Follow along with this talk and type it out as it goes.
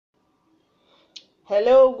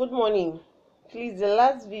Hello, good morning. Please, the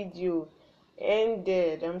last video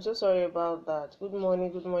ended. I'm so sorry about that. Good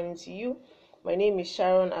morning to you. My name is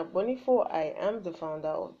Sharon Agbonifo. I am the founder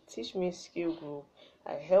of Teach Me Skill Group.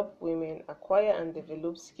 I help women acquire and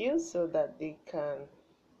develop skills so that they can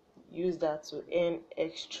use that to earn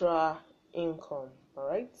extra income. All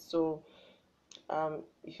right. So,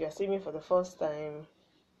 if you are seeing me for the first time,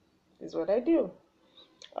 this is what I do.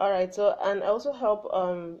 All right. So, and I also help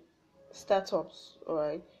startups, all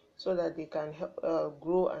right, so that they can help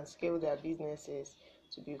grow and scale their businesses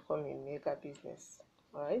to become a mega business.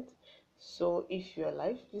 All right. So if you're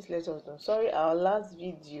live, please let us know. Sorry, our last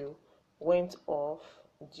video went off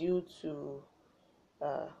due to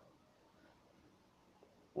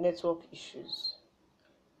network issues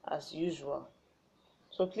as usual.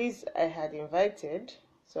 So please, I had invited,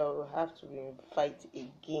 so I will have to invite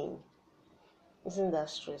again. Isn't that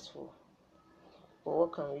stressful? But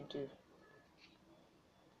what can we do?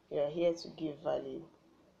 We are here to give value.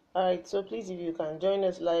 Alright, so please, if you can join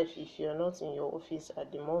us live if you're not in your office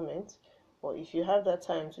at the moment, or if you have that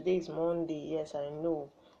time. Today is Monday. Yes, I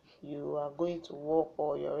know you are going to work,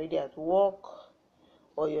 or you're already at work,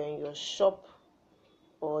 or you're in your shop,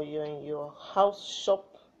 or you're in your house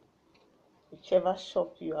shop, whichever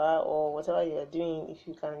shop you are, or whatever you're doing. If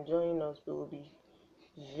you can join us, we will be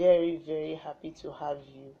very, very happy to have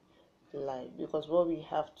you live, because what we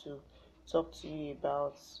have to talk to you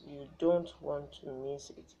about, you don't want to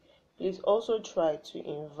miss it. Please also try to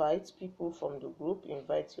invite people from the group,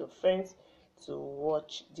 invite your friends to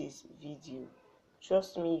watch this video.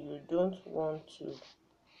 Trust me, you don't want to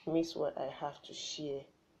miss what I have to share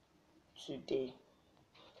today.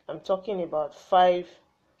 I'm talking about 5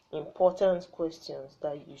 important questions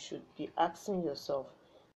that you should be asking yourself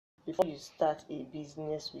before you start a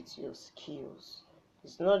business with your skills.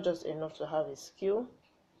 It's not just enough to have a skill,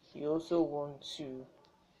 you also want to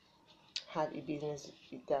have a business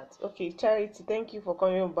with that. Okay, Charity, thank you for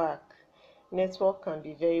coming back. Network can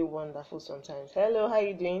be very wonderful sometimes. Hello, how are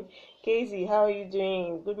you doing? Casey, how are you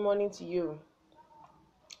doing? Good morning to you.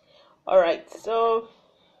 All right, so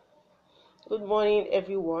good morning,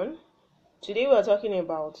 everyone. Today we are talking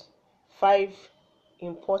about 5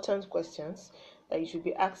 important questions that you should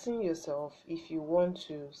be asking yourself if you want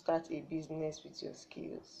to start a business with your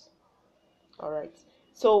skills. All right,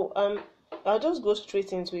 so I'll just go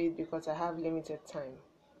straight into it because I have limited time.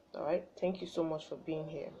 All right, thank you so much for being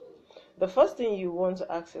here. The first thing you want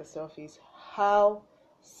to ask yourself is, how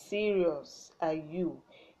serious are you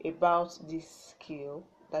about this skill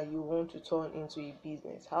that you want to turn into a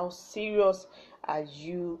business? How serious are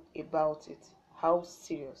you about it? How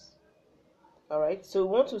serious? All right, so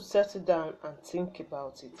we want to settle down and think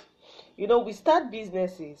about it. You know, we start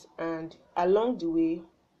businesses, and along the way,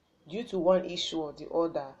 due to one issue or the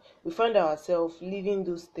other, we find ourselves leaving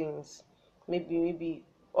those things, maybe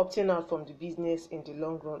opting out from the business in the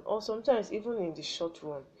long run, or sometimes even in the short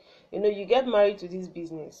run. You know, you get married to this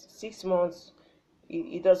business 6 months,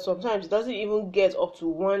 it does, sometimes it doesn't even get up to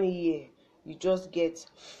 1 year, you just get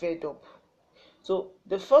fed up. So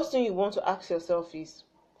the first thing you want to ask yourself is,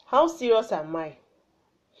 how serious am I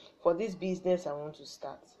for this business I want to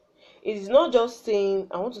start? It is not just saying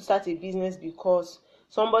I want to start a business because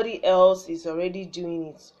somebody else is already doing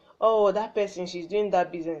it. Oh, that person, she's doing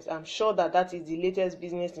that business. I'm sure that is the latest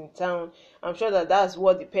business in town. I'm sure that's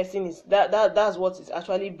what the person is, that's what is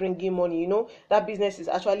actually bringing money. You know, that business is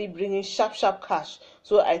actually bringing sharp cash.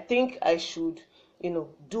 So I think I should,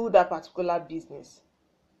 do that particular business.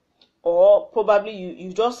 Or probably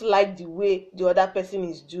you just like the way the other person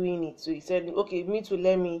is doing it, so you said, okay, me too,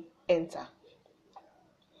 let me enter.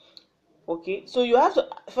 Okay, so you have to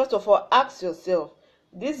first of all ask yourself,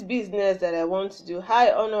 this business that I want to do. Hi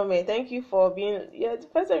Onome, thank you for being, the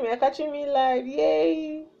first time you're catching me live,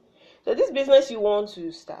 yay. So this business you want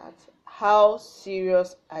to start, how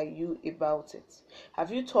serious are you about it?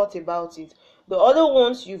 Have you thought about it? The other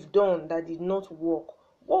ones you've done that did not work,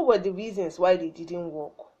 what were the reasons why they didn't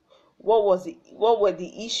work? What were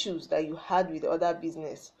the issues that you had with the other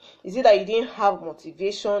business? Is it that you didn't have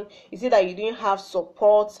motivation? Is it that you didn't have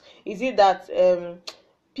support? Is it that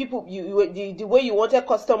people, the way you wanted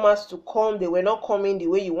customers to come, they were not coming the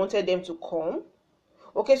way you wanted them to come?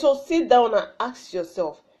 Okay, so sit down and ask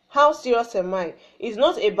yourself, how serious am I? It's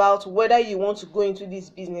not about whether you want to go into this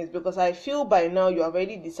business, because I feel by now you have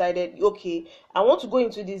already decided, okay, I want to go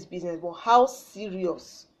into this business, but how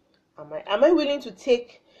serious am I? Am I willing to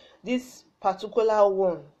take this particular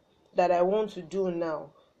one that I want to do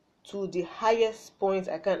now to the highest point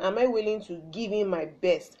I can? Am I willing to give in my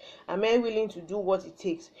best? Am I willing to do what it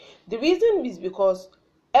takes? The reason is because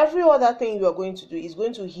Every other thing you are going to do is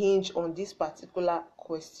going to hinge on this particular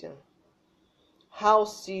question. How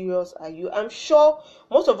serious are you? I'm sure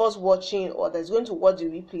most of us watching or that's going to watch the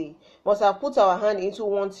replay must have put our hand into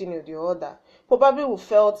one thing or the other. Probably we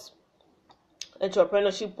felt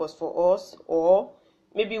entrepreneurship was for us, or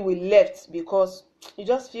maybe we left because you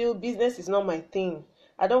just feel business is not my thing.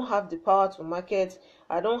 I don't have the power to market.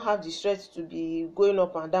 I don't have the stress to be going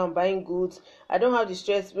up and down buying goods. I don't have the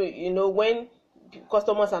stress, when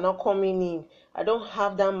customers are not coming in. I don't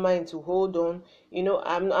have that mind to hold on.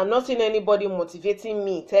 I'm not seeing anybody motivating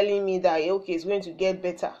me, telling me that okay, it's going to get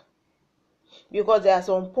better. Because there are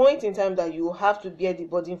some point in time that you have to bear the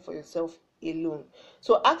burden for yourself alone.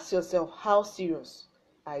 So ask yourself, how serious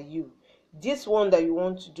are you? This one that you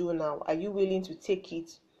want to do now, are you willing to take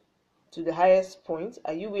it to the highest point?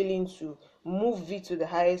 Are you willing to move it to the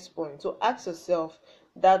highest point? So ask yourself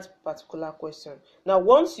that particular question. Now,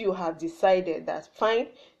 once you have decided that, fine,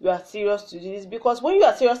 you are serious to do this, because when you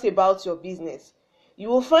are serious about your business, you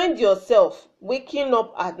will find yourself waking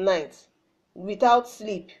up at night without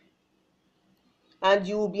sleep, and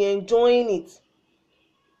you will be enjoying it.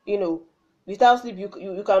 Without sleep, you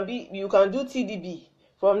can do TDB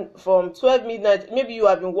from 12 midnight. Maybe you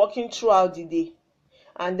have been working throughout the day,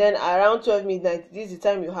 and then around 12 midnight, this is the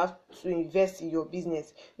time you have to invest in your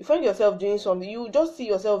business. You find yourself doing something, you just see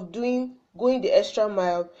yourself going the extra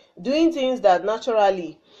mile, doing things that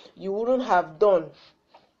naturally you wouldn't have done.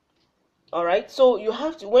 All right, so you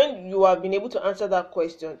have to, when you have been able to answer that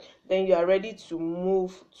question, then you are ready to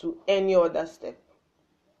move to any other step.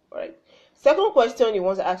 All right, second question you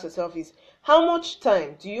want to ask yourself is, how much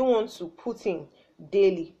time do you want to put in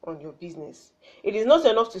daily on your business? It is not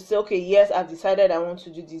enough to say, okay, yes, I've decided I want to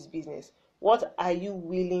do this business. What are you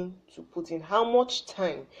willing to put in? How much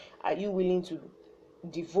time are you willing to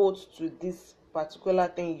devote to this particular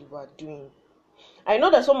thing you are doing? I know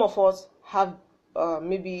that some of us have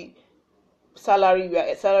maybe salary, we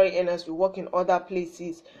are salary earners, we work in other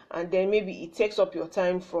places, and then maybe it takes up your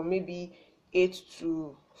time from maybe 8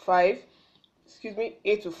 to 5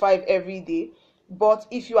 every day. But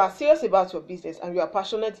if you are serious about your business and you are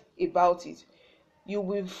passionate about it, you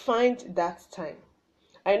will find that time.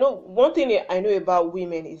 I know one thing I know about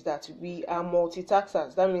women is that we are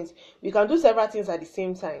multitaskers. That means we can do several things at the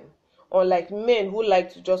same time, unlike men who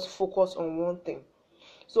like to just focus on one thing.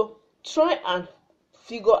 So try and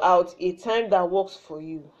figure out a time that works for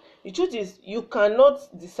you. The truth is, you cannot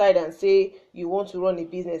decide and say you want to run a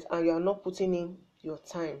business and you are not putting in your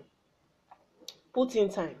time. Put in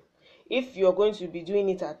time. If you're going to be doing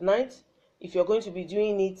it at night, if you're going to be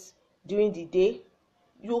doing it during the day,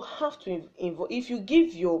 you have to involve. If you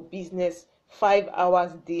give your business 5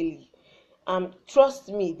 hours daily, trust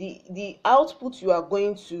me, the output you are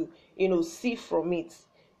going to see from it,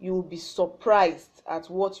 you will be surprised at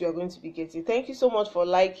what you are going to be getting. Thank you so much for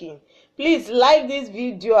liking. Please like this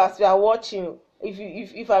video as you are watching.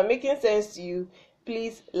 If I'm making sense to you,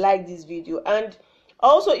 please like this video. And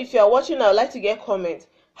also, if you are watching, I would like to get comments.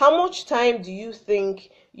 How much time do you think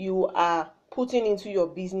you are putting into your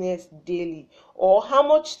business daily? Or how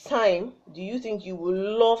much time do you think you would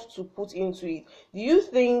love to put into it? Do you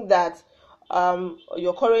think that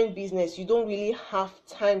your current business, you don't really have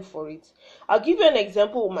time for it? I'll give you an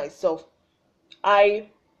example of myself. I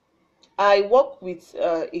work with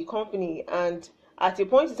a company, and at a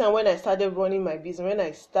point in time when I started running my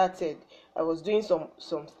business, I was doing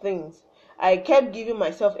some things. I kept giving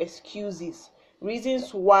myself excuses,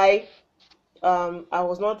 reasons why I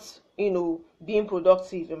was not being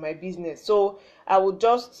productive in my business. So I would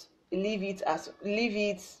just leave it.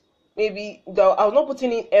 Maybe I was not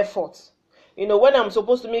putting in effort. When I'm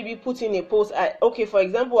supposed to maybe put in a post, for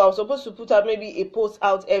example, I was supposed to put out maybe a post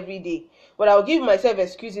out every day, but I'll give myself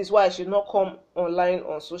excuses why I should not come online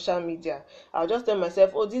on social media. I'll just tell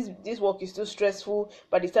myself, oh, this work is too stressful.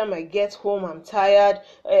 By the time I get home, I'm tired.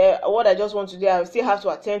 What I just want to do, I still have to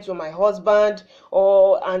attend to my husband,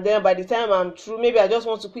 and then by the time I'm through, maybe I just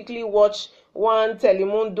want to quickly watch one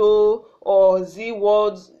Telemundo or Z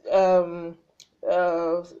World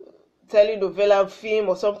telenovela film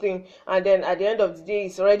or something, and then at the end of the day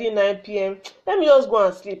it's already 9 p.m. Let me just go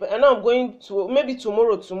and sleep, and now I'm going to maybe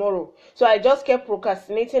tomorrow. So I just kept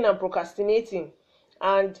procrastinating,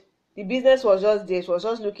 and the business was just there. It was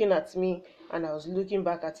just looking at me, and I was looking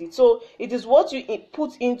back at it. So it is what you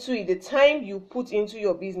put into it, the time you put into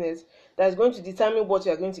your business, that is going to determine what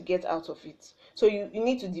you are going to get out of it. So you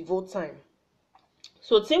need to devote time.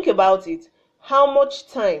 So think about it. How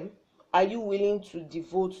much time are you willing to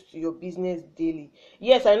devote to your business daily?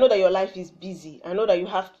 Yes, I know that your life is busy. I know that you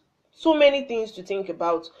have so many things to think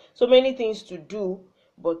about, so many things to do,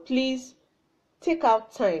 but please Take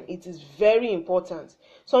out time. It is very important.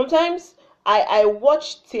 Sometimes I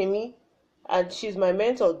watch Temi, and she's my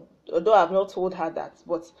mentor, although I've not told her that,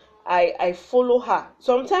 but I follow her.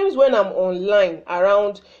 Sometimes when I'm online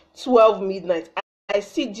around 12 midnight, I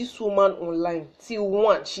see this woman online till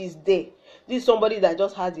 1. She's there. This is somebody that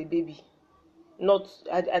just has a baby. Not,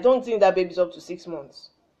 I don't think that baby's up to 6 months.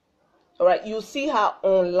 All right, you see her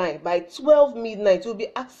online by 12 midnight. You'll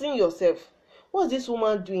be asking yourself, what's this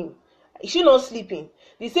woman doing? Is she not sleeping?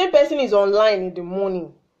 The same person is online in the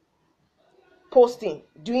morning, posting,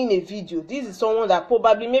 doing a video. This is someone that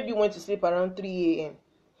probably maybe went to sleep around 3 a.m.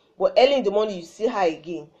 But early in the morning, you see her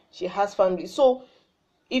again. She has family. So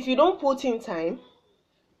if you don't put in time,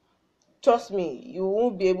 trust me, you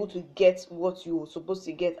won't be able to get what you're supposed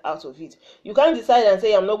to get out of it. You can't decide and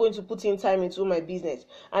say, I'm not going to put in time into my business,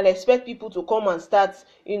 and expect people to come and start,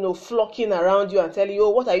 flocking around you and telling you,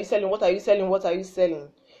 oh, what are you selling? What are you selling? What are you selling?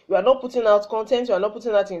 You are not putting out content. You are not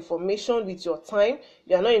putting out information with your time.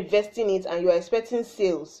 You are not investing it, and you are expecting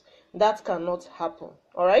sales. That cannot happen.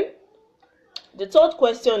 All right. The third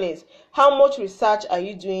question is, how much research are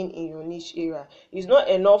you doing in your niche area? It's not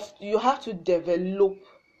enough. You have to develop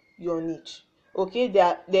your niche. Okay,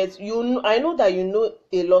 I know that you know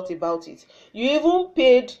a lot about it. You even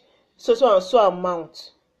paid so and so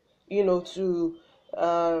amount, to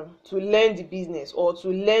learn the business or to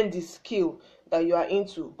learn the skill that you are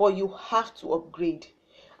into, but you have to upgrade.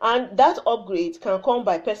 And that upgrade can come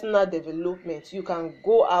by personal development. You can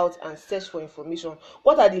go out and search for information.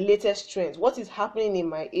 What are the latest trends? What is happening in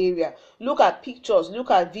my area? Look at pictures, look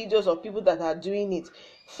at videos of people that are doing it.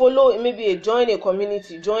 Follow, maybe join a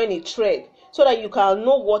community, join a thread, so that you can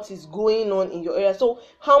know what is going on in your area. So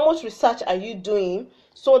how much research are you doing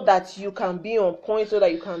so that you can be on point, so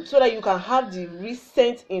that you can have the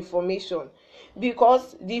recent information?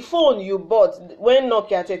 Because the phone you bought when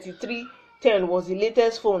Nokia 3310 was the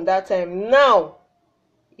latest phone that time, now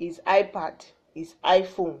is iPad, is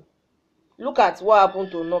iPhone. Look at what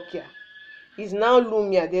happened to Nokia. It's now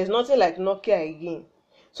Lumia. There's nothing like Nokia again.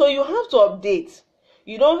 So you have to update.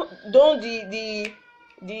 You don't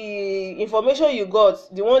the information you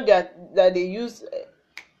got, the one that they use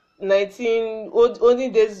 19 only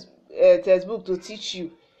days textbook to teach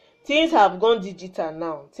you. Things have gone digital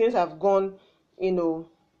now. Things have gone,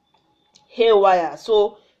 haywire.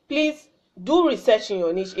 So please do research in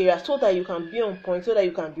your niche area, so that you can be on point, so that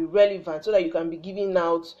you can be relevant, so that you can be giving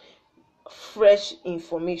out fresh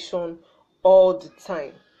information all the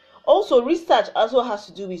time. Also, research also has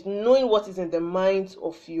to do with knowing what is in the minds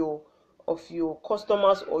of your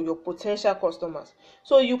customers or your potential customers.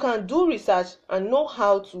 So you can do research and know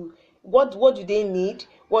how to, what do they need,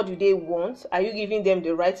 what do they want, are you giving them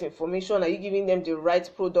the right information, are you giving them the right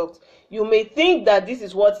product? You may think that this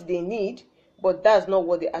is what they need, but that's not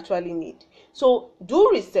what they actually need. So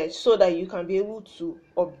do research so that you can be able to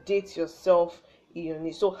update yourself in your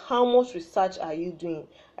niche. So how much research are you doing?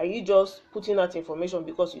 Are you just putting out information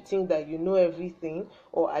because you think that you know everything,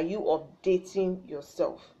 or are you updating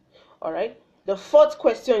yourself? All right. The fourth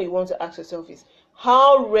question you want to ask yourself is,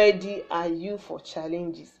 how ready are you for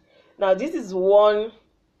challenges? Now, this is one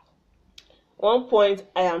point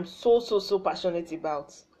I am so passionate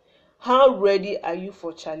about. How ready are you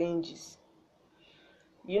for challenges?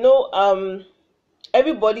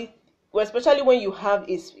 Everybody, well, especially when you have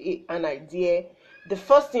an idea, the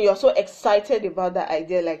first thing, you're so excited about that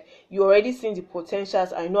idea, like you already seen the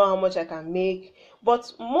potentials. I know how much I can make.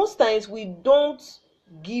 But most times we don't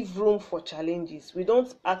give room for challenges. We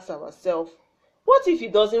don't ask ourselves, what if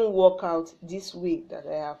it doesn't work out this way that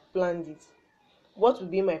I have planned it? What will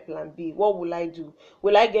be my plan B? What will I do?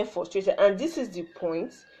 Will I get frustrated? And this is the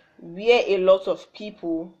point where a lot of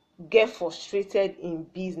people get frustrated in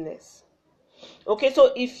business. Okay,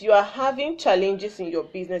 so if you are having challenges in your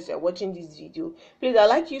business, you're watching this video, please, I'd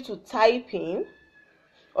like you to type in,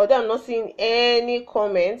 although I'm not seeing any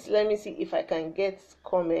comments. Let me see if I can get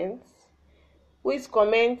comments. Who is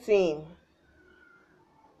commenting?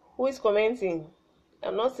 Who is commenting?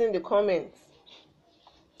 I'm not seeing the comments.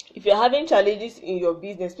 If you're having challenges in your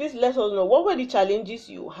business, please let us know. What were the challenges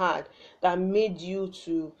you had that made you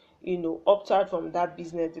to, opt out from that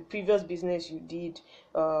business, the previous business you did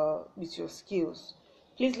with your skills?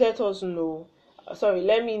 Please let us know.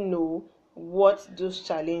 Let me know what those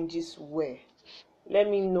challenges were. Let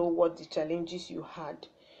me know what the challenges you had,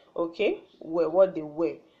 okay, what they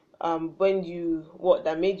were. What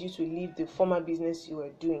that made you to leave the former business you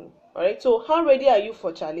were doing. All right. So how ready are you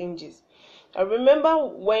for challenges? I remember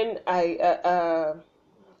when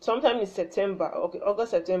sometime in September,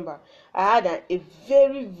 August, September, I had a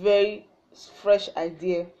very, very fresh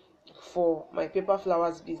idea for my paper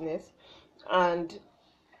flowers business. and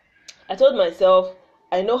I told myself,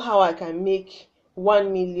 I know how I can make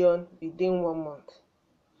 1 million within 1 month.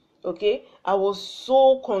 Okay, I was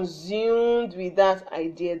so consumed with that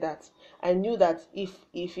idea that I knew that if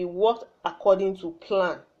it worked according to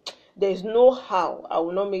plan, there's no how I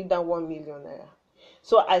will not make that 1 million naira.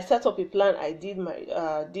 So I set up a plan. I did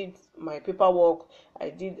my paperwork. I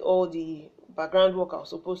did all the background work I was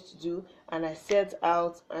supposed to do, and I set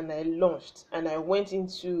out and I launched and I went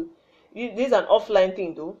into, this is an offline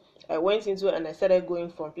thing though. I went into and I started going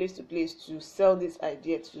from place to place to sell this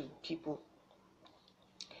idea to people.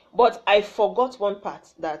 But I forgot one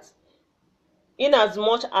part, that in as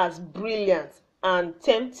much as brilliant and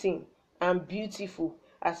tempting and beautiful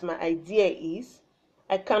as my idea is,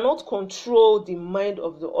 I cannot control the mind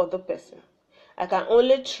of the other person. I can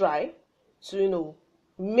only try to,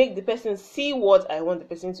 make the person see what I want the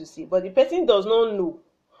person to see. But the person does not know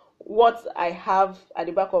what I have at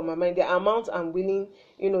the back of my mind, the amount I'm willing,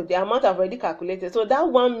 the amount I've already calculated. So that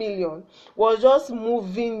 1 million was just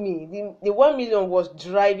moving me. The 1 million was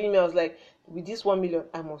driving me. I was like, with this 1 million,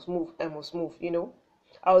 I must move. I was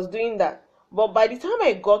doing that. But by the time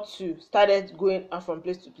I started going out from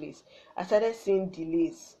place to place, I started seeing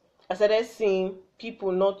delays. I started seeing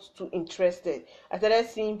people not too interested. I started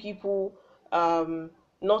seeing people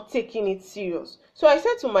not taking it serious. So I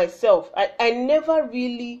said to myself, I never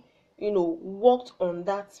really worked on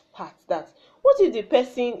that part, that what if the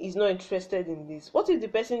person is not interested in this? What if the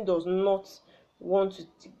person does not want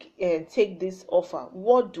to take this offer?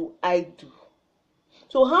 What do I do?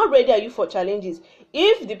 So how ready are you for challenges?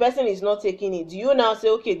 If the person is not taking it, do you now say,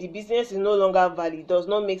 okay, the business is no longer valid, does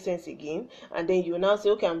not make sense again? And then you now say,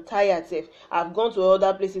 okay, I'm tired, Seth. I've gone to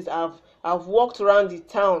other places, I've walked around the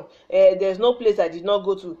town, there's no place I did not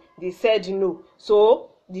go to, they said no. So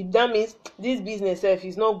that means this business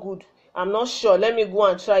is not good. I'm not sure, let me go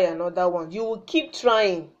and try another one. You will keep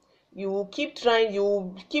trying. You will keep trying, you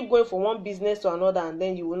will keep going from one business to another, and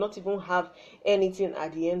then you will not even have anything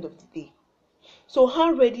at the end of the day. So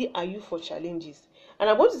how ready are you for challenges? And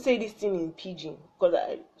I'm going to say this thing in pidgin,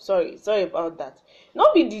 because sorry about that.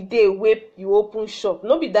 Not be the day where you open shop,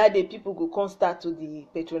 not be that day people go come start to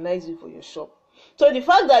patronize you for your shop. So the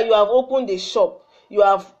fact that you have opened a shop, you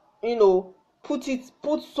have put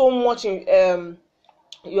so much in,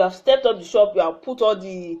 you have stepped up the shop, you have put all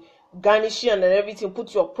the garnishing and everything,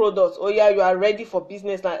 put your products. Oh yeah, you are ready for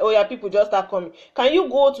business now. Oh yeah, people just start coming. Can you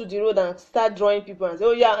go to the road and start drawing people and say,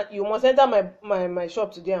 oh yeah, you must enter my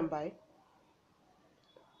shop today and buy?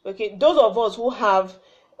 Okay, those of us who have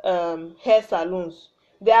hair salons,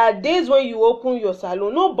 there are days when you open your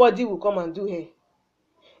salon, nobody will come and do hair.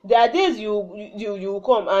 There are days you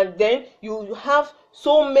come and then you have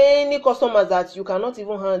so many customers that you cannot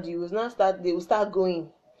even handle. They will start going.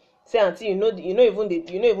 Say until you know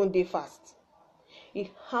even they fast.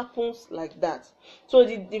 It happens like that. So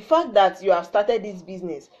the fact that you have started this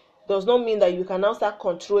business does not mean that you can now start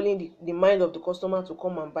controlling the mind of the customer to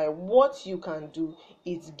come and buy. What you can do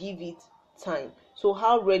is give it time. So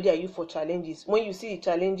how ready are you for challenges? When you see the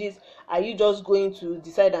challenges, are you just going to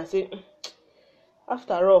decide and say,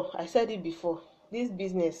 after all, I said it before, this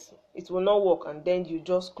business, it will not work, and then you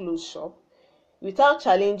just close shop? Without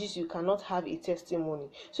challenges, you cannot have a testimony.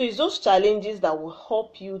 So it's those challenges that will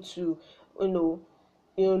help you to know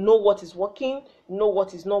what is working, know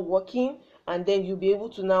what is not working, and then you'll be able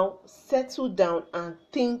to now settle down and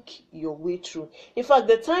think your way through. In fact,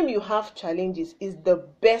 the time you have challenges is the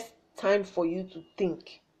best time for you to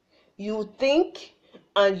think. You think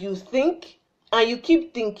and you think and you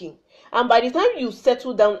keep thinking. And by the time you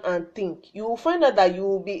settle down and think, you will find out that you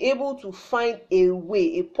will be able to find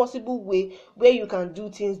a possible way where you can do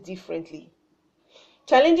things differently.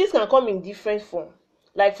 Challenges can come in different forms.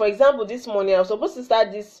 Like for example, this morning I was supposed to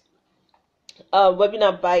start this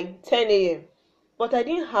webinar by 10 a.m. but I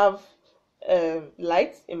didn't have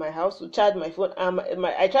lights in my house to charge my phone.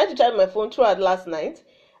 I tried to charge my phone throughout last night,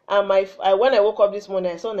 and when I woke up this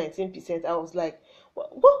morning, I saw 19%. I was like,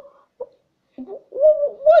 what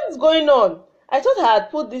is going on? I thought I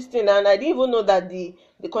had put this thing, and I didn't even know that the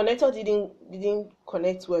connector didn't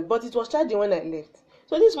connect well, but it was charging when I left.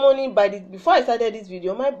 So this morning, before I started this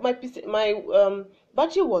video, my battery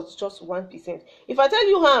was just 1%. If I tell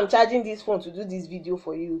you how I'm charging this phone to do this video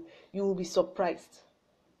for you, you will be surprised.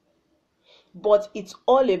 But it's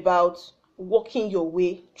all about working your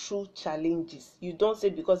way through challenges. You don't say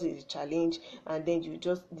because it's a challenge and then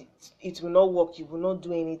it will not work, you will not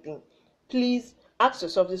do anything. Please ask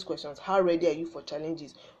yourself these questions. How ready are you for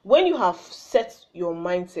challenges? When you have set your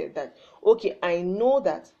mindset that, okay, I know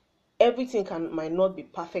that everything might not be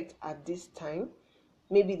perfect at this time,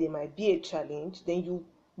 maybe there might be a challenge, then you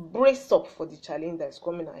brace up for the challenge that is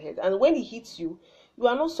coming ahead. And when it hits you, you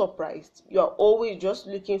are not surprised. You are always just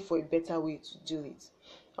looking for a better way to do it.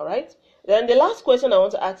 All right. Then the last question I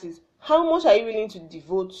want to ask is, how much are you willing to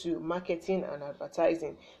devote to marketing and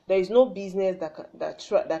advertising? There is no business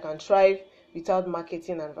that can thrive without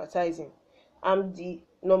marketing and advertising. I'm the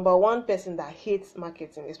number one person that hates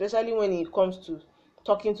marketing, especially when it comes to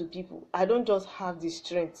talking to people. I don't just have the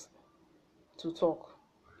strength to talk,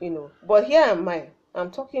 but here am I'm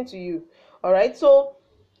talking to you. All right. So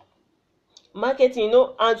marketing,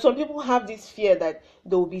 and some people have this fear that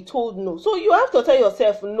they will be told no. So you have to tell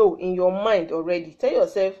yourself no in your mind already. Tell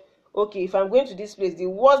yourself, okay, if I'm going to this place, the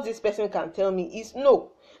worst this person can tell me is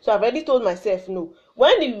no. So I've already told myself no.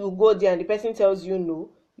 When you go there and the person tells you no,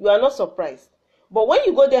 you are not surprised. But when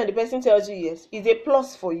you go there and the person tells you yes, it's a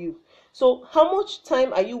plus for you. So how much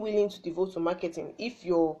time are you willing to devote to marketing? If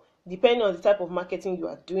you're depending on the type of marketing you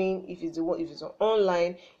are doing, if it's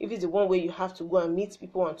online, if it's the one where you have to go and meet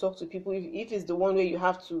people and talk to people, if it's the one where you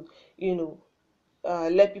have to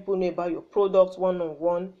let people know about your product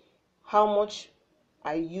one-on-one, how much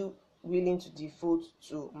are you willing to devote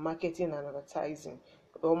to marketing and advertising?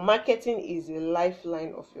 Well, marketing is a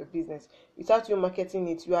lifeline of your business. Without you marketing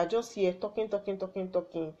it, you are just here talking.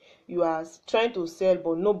 You are trying to sell,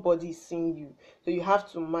 but nobody is seeing you. So you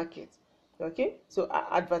have to market. Okay, so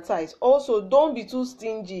advertise. Also, don't be too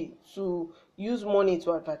stingy to use money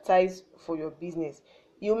to advertise for your business.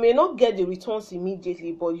 You may not get the returns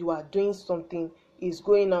immediately, but you are doing something. Is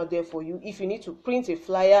going out there for you. If you need to print a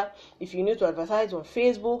flyer, if you need to advertise on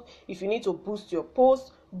Facebook, if you need to boost your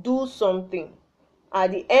post, do something.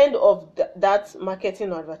 At the end of that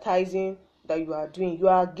marketing or advertising that you are doing, you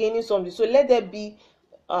are gaining something. So let there be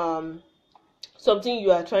something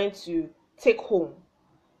you are trying to take home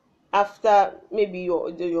after maybe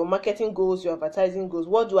your marketing goals, your advertising goals.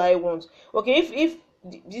 What do I want? Okay, if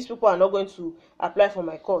these people are not going to apply for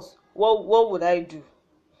my course, what would I do?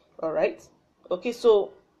 All right. Okay,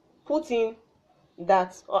 so put in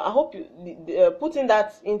that. I hope you putting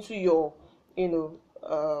that into your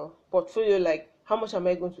portfolio. Like, how much am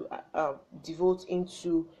I going to devote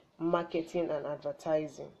into marketing and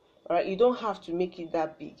advertising? All right, you don't have to make it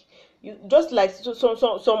that big. You just like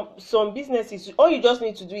some businesses, all you just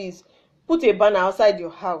need to do is put a banner outside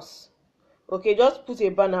your house. Okay, just put a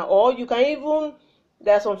banner, or you can even,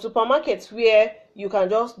 there are some supermarkets where you can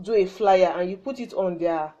just do a flyer and you put it on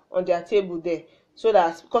their table there, so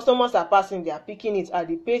that customers are passing, they are picking it at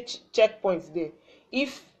the page checkpoints there.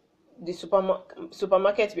 If the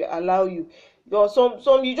supermarket will allow you,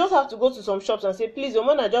 some you just have to go to some shops and say, please, your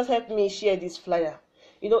mother, just help me share this flyer.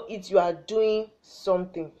 You are doing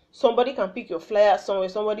something. Somebody can pick your flyer somewhere,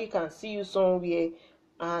 somebody can see you somewhere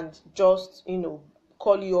and just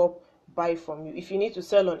call you up, buy from you. If you need to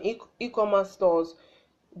sell on e-commerce stores,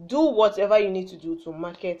 do whatever you need to do to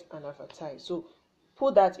market and advertise. So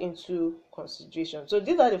put that into consideration. So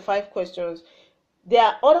these are the 5 questions. There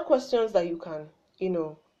are other questions that you can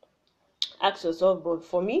ask yourself, but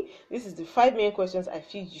for me, this is the 5 main questions I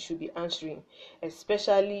feel you should be answering,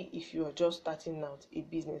 especially if you are just starting out a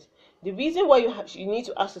business. The reason why you need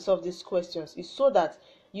to ask yourself these questions is so that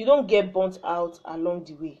you don't get burnt out along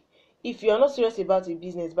the way. If you are not serious about a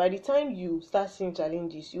business, by the time you start seeing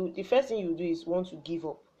challenges, the first thing you do is want to give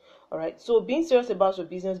up. All right, so being serious about your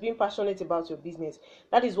business, being passionate about your business,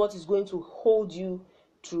 that is what is going to hold you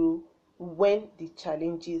through when the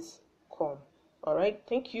challenges come. All right,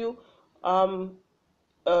 thank you.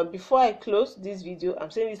 Before I close this video, I'm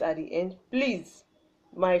saying this at the end, please,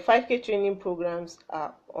 my 5K training programs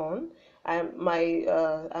are on.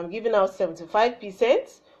 I'm giving out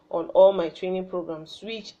 75% on all my training programs,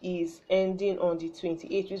 which is ending on the 28th,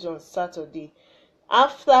 which is on Saturday.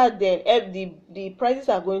 After then, the prices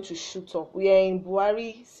are going to shoot up. We are in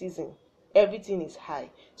Buhari season, everything is high.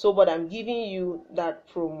 So but I'm giving you that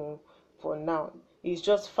promo for now. It's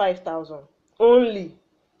just 5,000 only.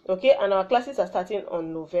 Okay, and our classes are starting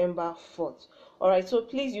on November 4th. All right, so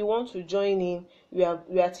please, you want to join in. We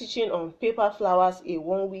are teaching on paper flowers, a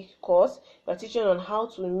 1-week course. We are teaching on how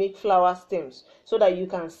to make flower stems so that you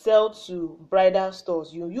can sell to bridal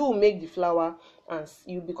stores. You make the flower and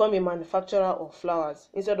you become a manufacturer of flowers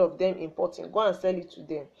instead of them importing. Go and sell it to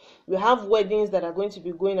them. We have weddings that are going to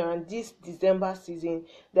be going around this December season.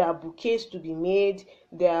 There are bouquets to be made.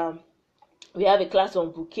 We have a class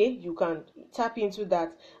on bouquet. You can tap into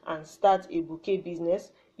that and start a bouquet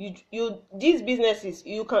business. These businesses,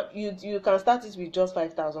 you can start it with just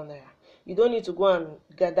 5,000 naira. You don't need to go and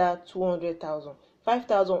gather 200,000.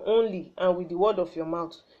 5,000 only, and with the word of your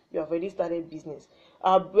mouth, you have already started business.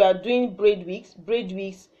 We are doing braid wigs. Braid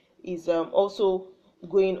wigs is also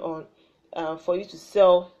going on. for you to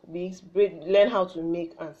sell wigs, learn how to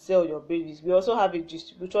make and sell your braid wigs. We also have a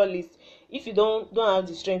distributor list. If you don't have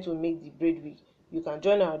the strength to make the braid wig, you can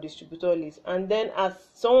join our distributor list, and then as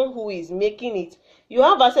someone who is making it, you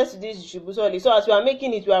have access to this distributor list. So as you are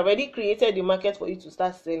making it, we already created the market for you to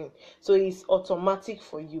start selling, so it's automatic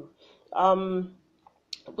for you.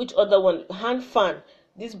 Which other one? Hand fan.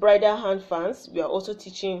 These bridal hand fans, we are also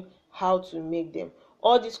teaching how to make them.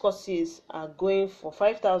 All these courses are going for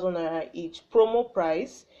 5,000 naira each, promo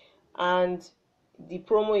price, and the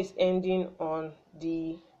promo is ending on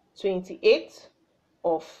the 28th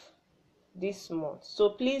of this month. So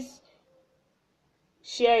please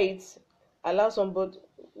share it, allow somebody,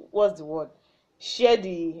 what's the word, share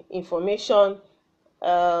the information,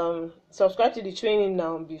 subscribe to the training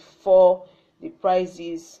now before the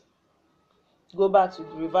prices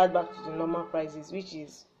revert back to the normal prices, which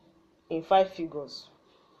is in 5 figures.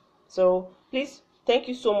 So please, thank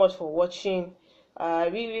you so much for watching. I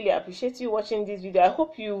really appreciate you watching this video. I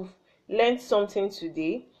hope you've learned something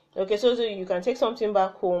today. Okay, so you can take something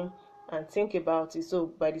back home and think about it, so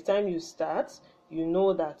by the time you start, you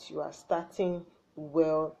know that you are starting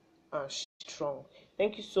well and strong.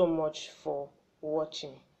 Thank you so much for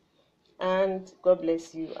watching, and God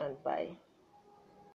bless you, and bye.